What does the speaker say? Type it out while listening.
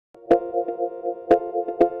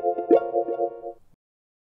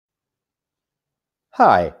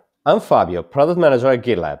Hi, I'm Fabio, Product Manager at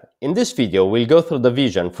GitLab. In this video, we'll go through the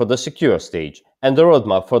vision for the secure stage and the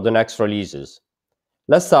roadmap for the next releases.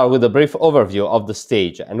 Let's start with a brief overview of the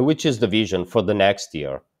stage and which is the vision for the next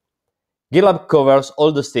year. GitLab covers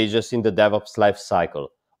all the stages in the DevOps lifecycle,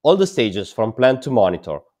 all the stages from plan to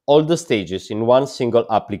monitor, all the stages in one single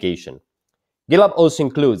application. GitLab also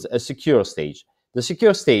includes a secure stage. The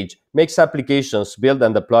secure stage makes applications built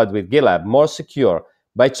and deployed with GitLab more secure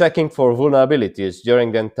by checking for vulnerabilities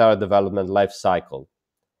during the entire development lifecycle.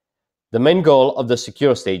 The main goal of the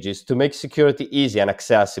secure stage is to make security easy and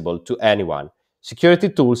accessible to anyone. Security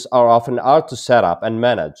tools are often hard to set up and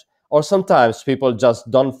manage, or sometimes people just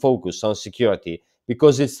don't focus on security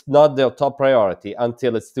because it's not their top priority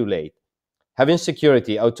until it's too late. Having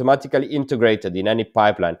security automatically integrated in any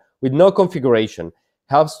pipeline with no configuration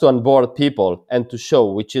helps to onboard people and to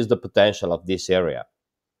show which is the potential of this area.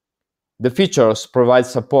 The features provide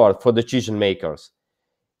support for decision makers.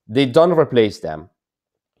 They don't replace them.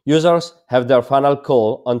 Users have their final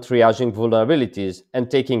call on triaging vulnerabilities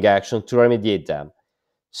and taking action to remediate them.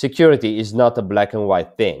 Security is not a black and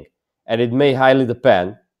white thing, and it may highly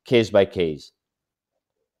depend case by case.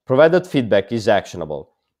 Provided feedback is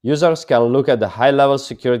actionable. Users can look at the high-level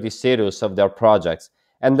security status of their projects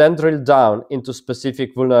and then drill down into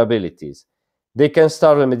specific vulnerabilities. They can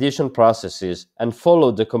start remediation processes and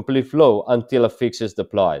follow the complete flow until a fix is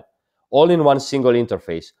deployed. All in one single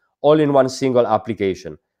interface, all in one single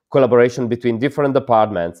application. Collaboration between different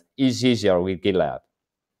departments is easier with GitLab.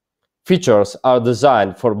 Features are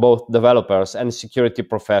designed for both developers and security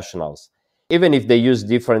professionals. Even if they use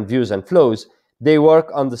different views and flows, they work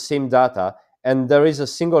on the same data and there is a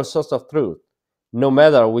single source of truth. No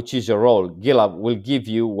matter which is your role, GitLab will give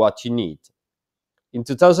you what you need. In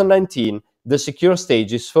 2019, the secure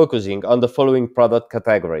stage is focusing on the following product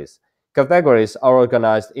categories. Categories are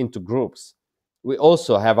organized into groups. We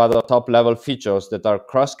also have other top-level features that are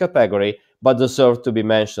cross-category but deserve to be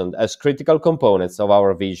mentioned as critical components of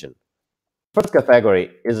our vision. First category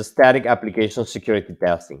is static application security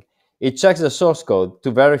testing. It checks the source code to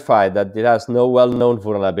verify that it has no well-known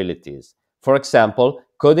vulnerabilities. For example,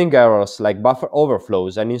 coding errors like buffer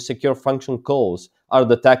overflows and insecure function calls are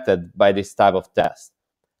detected by this type of test.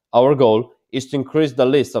 Our goal is to increase the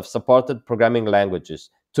list of supported programming languages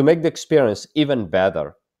to make the experience even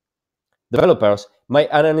better. Developers might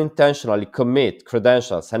unintentionally commit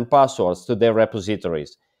credentials and passwords to their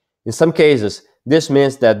repositories. In some cases, this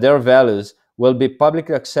means that their values will be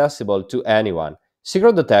publicly accessible to anyone.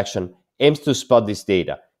 Secret detection aims to spot this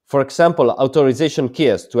data. For example, authorization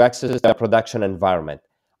keys to access their production environment.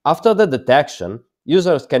 After the detection,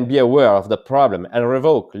 users can be aware of the problem and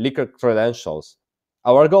revoke leaked credentials.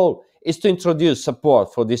 Our goal is to introduce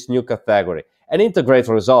support for this new category and integrate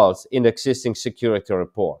results in existing security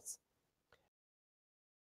reports.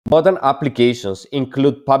 Modern applications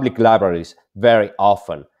include public libraries very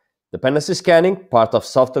often. Dependency scanning, part of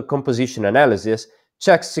software composition analysis,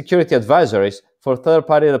 checks security advisories for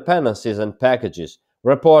third-party dependencies and packages,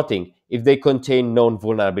 reporting if they contain known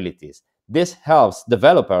vulnerabilities. This helps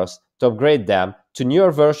developers to upgrade them to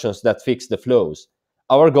newer versions that fix the flaws.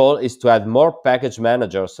 Our goal is to add more package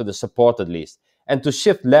managers to the supported list and to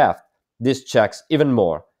shift left these checks even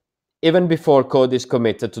more, even before code is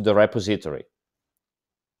committed to the repository.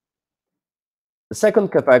 The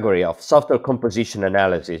second category of software composition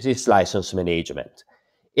analysis is license management.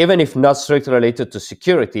 Even if not strictly related to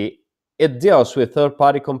security, it deals with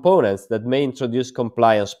third-party components that may introduce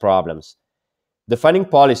compliance problems. Defining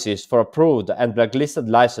policies for approved and blacklisted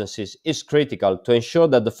licenses is critical to ensure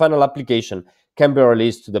that the final application can be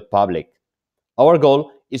released to the public. Our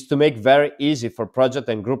goal is to make it very easy for project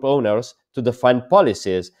and group owners to define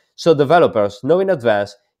policies so developers know in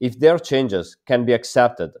advance if their changes can be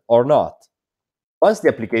accepted or not. Once the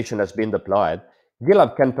application has been deployed,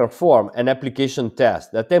 GitLab can perform an application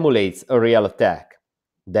test that emulates a real attack.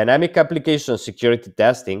 Dynamic application security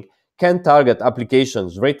testing can target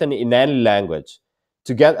applications written in any language.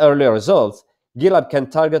 To get early results, GitLab can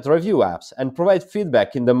target review apps and provide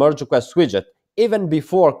feedback in the merge request widget even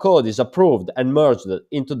before code is approved and merged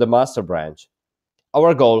into the master branch.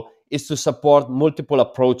 Our goal is to support multiple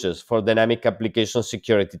approaches for dynamic application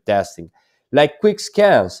security testing, like quick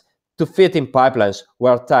scans to fit in pipelines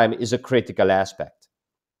where time is a critical aspect.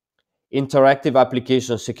 Interactive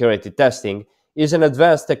application security testing is an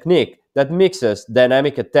advanced technique that mixes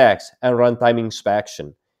dynamic attacks and runtime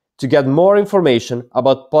inspection to get more information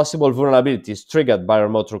about possible vulnerabilities triggered by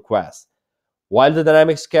remote requests. While the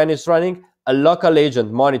dynamic scan is running, a local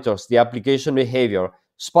agent monitors the application behavior,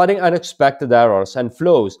 spotting unexpected errors and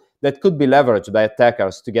flows that could be leveraged by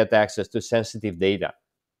attackers to get access to sensitive data.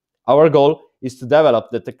 Our goal is to develop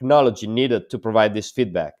the technology needed to provide this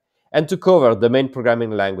feedback and to cover the main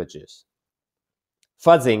programming languages.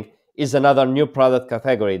 Fuzzing is another new product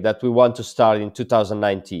category that we want to start in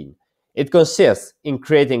 2019. It consists in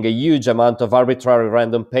creating a huge amount of arbitrary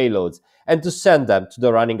random payloads and to send them to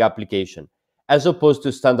the running application. As opposed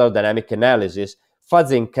to standard dynamic analysis,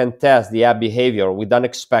 fuzzing can test the app behavior with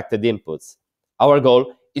unexpected inputs. Our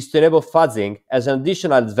goal is to enable fuzzing as an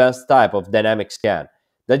additional advanced type of dynamic scan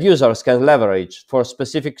that users can leverage for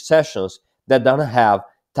specific sessions that don't have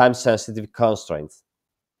time-sensitive constraints.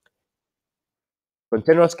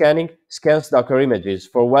 Container scanning scans Docker images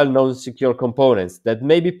for well-known secure components that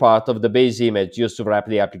may be part of the base image used to wrap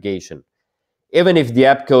the application. Even if the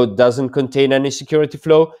app code doesn't contain any security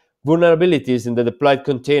flow, vulnerabilities in the deployed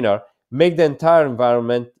container make the entire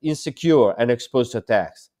environment insecure and exposed to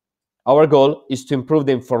attacks. Our goal is to improve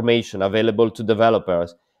the information available to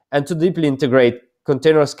developers and to deeply integrate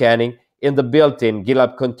container scanning in the built-in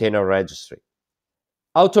GitLab Container Registry.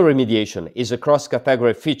 Auto-remediation is a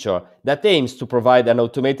cross-category feature that aims to provide an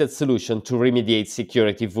automated solution to remediate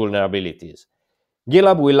security vulnerabilities.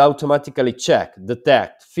 GitLab will automatically check,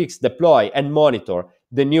 detect, fix, deploy, and monitor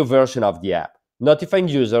the new version of the app, notifying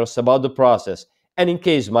users about the process and in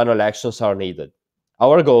case manual actions are needed.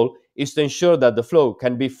 Our goal is to ensure that the flow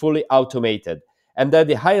can be fully automated and that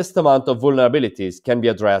the highest amount of vulnerabilities can be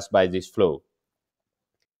addressed by this flow.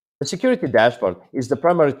 The security dashboard is the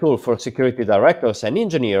primary tool for security directors and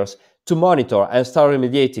engineers to monitor and start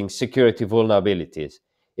remediating security vulnerabilities.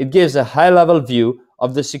 It gives a high-level view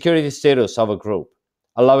of the security status of a group,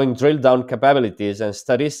 allowing drill-down capabilities and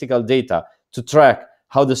statistical data to track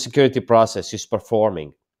how the security process is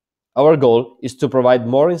performing. Our goal is to provide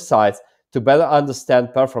more insights to better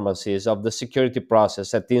understand performances of the security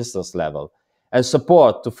process at instance level and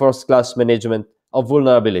support to first-class management of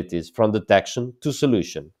vulnerabilities from detection to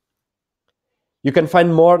solution. You can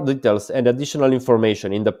find more details and additional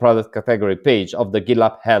information in the product category page of the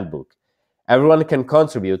GitLab Handbook. Everyone can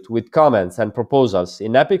contribute with comments and proposals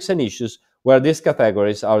in epics and issues where these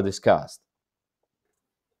categories are discussed.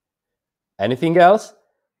 Anything else?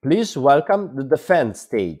 Please welcome the Defend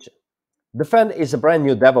stage. Defend is a brand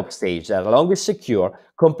new DevOps stage that, along with Secure,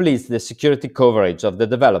 completes the security coverage of the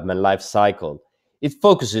development lifecycle. It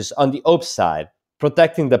focuses on the ops side,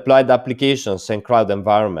 protecting deployed applications and cloud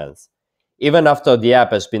environments. Even after the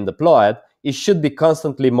app has been deployed, it should be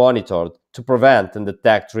constantly monitored to prevent and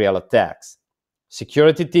detect real attacks.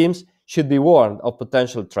 Security teams should be warned of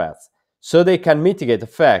potential threats so they can mitigate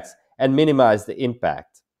effects and minimize the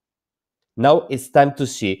impact. Now it's time to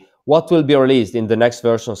see what will be released in the next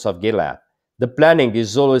versions of GitLab. The planning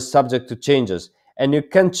is always subject to changes, and you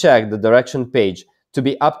can check the direction page to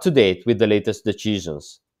be up to date with the latest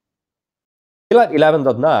decisions. GitLab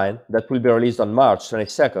 11.9, that will be released on March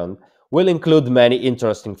 22nd, will include many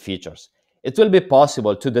interesting features. It will be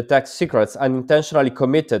possible to detect secrets unintentionally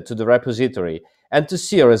committed to the repository and to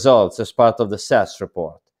see results as part of the SAST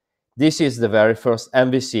report. This is the very first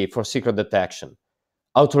MVC for secret detection.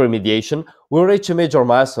 Auto-remediation will reach a major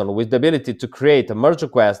milestone with the ability to create a merge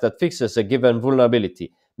request that fixes a given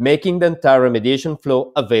vulnerability, making the entire remediation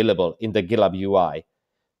flow available in the GitLab UI.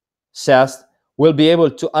 SAST will be able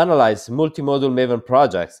to analyze multi-module Maven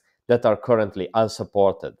projects that are currently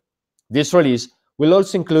unsupported. This release will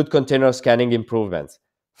also include container scanning improvements.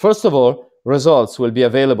 First of all, results will be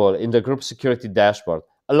available in the group security dashboard,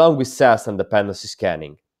 along with SAST and dependency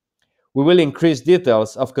scanning. We will increase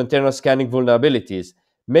details of container scanning vulnerabilities,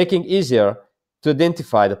 making it easier to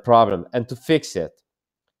identify the problem and to fix it.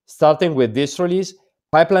 Starting with this release,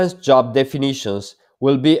 pipelines job definitions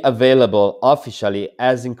will be available officially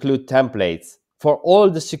as include templates for all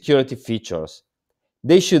the security features.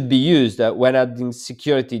 They should be used when adding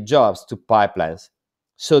security jobs to pipelines,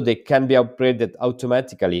 so they can be upgraded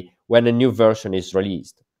automatically when a new version is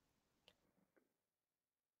released.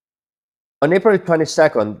 On April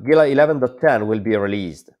 22nd, GitLab 11.10 will be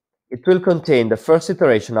released. It will contain the first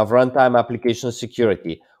iteration of runtime application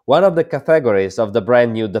security, one of the categories of the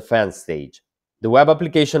brand new Defense stage. The web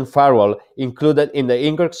application firewall included in the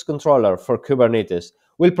Ingress controller for Kubernetes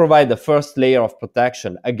will provide the first layer of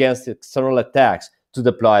protection against external attacks to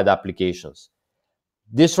deployed applications.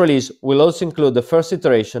 This release will also include the first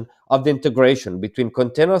iteration of the integration between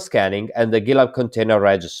container scanning and the GitLab Container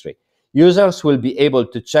Registry. Users will be able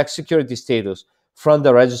to check security status from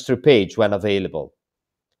the registry page when available.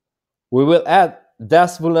 We will add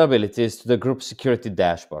DAST vulnerabilities to the group security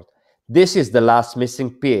dashboard. This is the last missing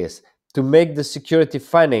piece to make the security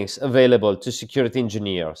findings available to security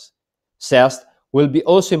engineers. SAST will be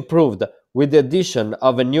also improved with the addition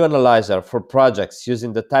of a new analyzer for projects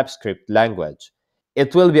using the TypeScript language.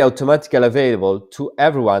 It will be automatically available to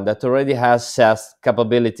everyone that already has SaaS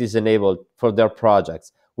capabilities enabled for their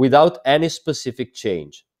projects without any specific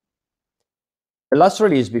change. The last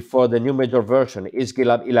release before the new major version is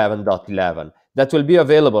GitLab 11.11 that will be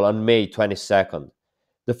available on May 22nd.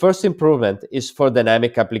 The first improvement is for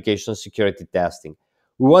dynamic application security testing.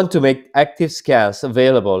 We want to make active scans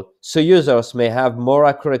available so users may have more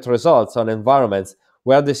accurate results on environments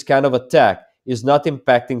where this kind of attack is not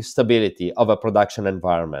impacting stability of a production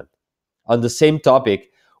environment. On the same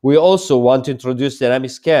topic, we also want to introduce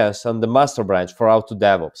dynamic scans on the master branch for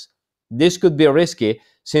AutoDevOps. This could be risky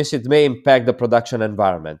since it may impact the production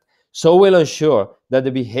environment, so we'll ensure that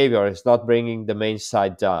the behavior is not bringing the main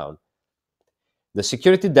site down. The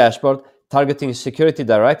security dashboard targeting security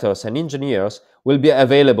directors and engineers will be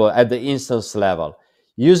available at the instance level.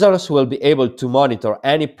 Users will be able to monitor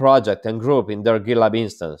any project and group in their GitLab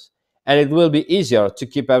instance, and it will be easier to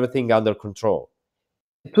keep everything under control.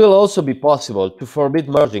 It will also be possible to forbid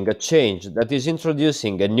merging a change that is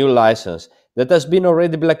introducing a new license that has been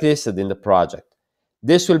already blacklisted in the project.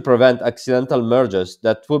 This will prevent accidental mergers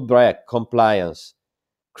that would break compliance,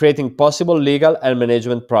 creating possible legal and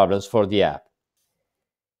management problems for the app.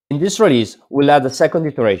 In this release, we'll add a second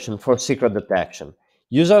iteration for secret detection.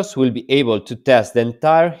 Users will be able to test the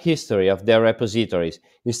entire history of their repositories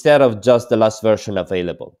instead of just the last version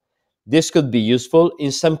available. This could be useful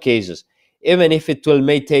in some cases, even if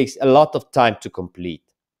may take a lot of time to complete.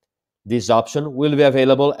 This option will be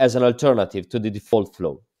available as an alternative to the default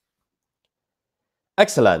flow.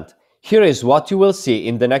 Excellent! Here is what you will see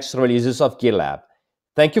in the next releases of GitLab.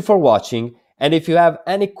 Thank you for watching, and if you have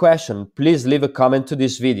any question, please leave a comment to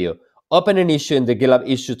this video, open an issue in the GitLab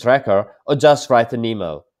issue tracker, or just write an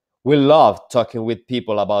email. We love talking with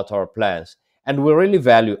people about our plans, and we really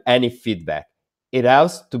value any feedback. It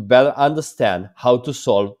helps to better understand how to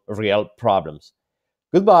solve real problems.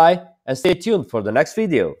 Goodbye, and stay tuned for the next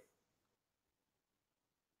video.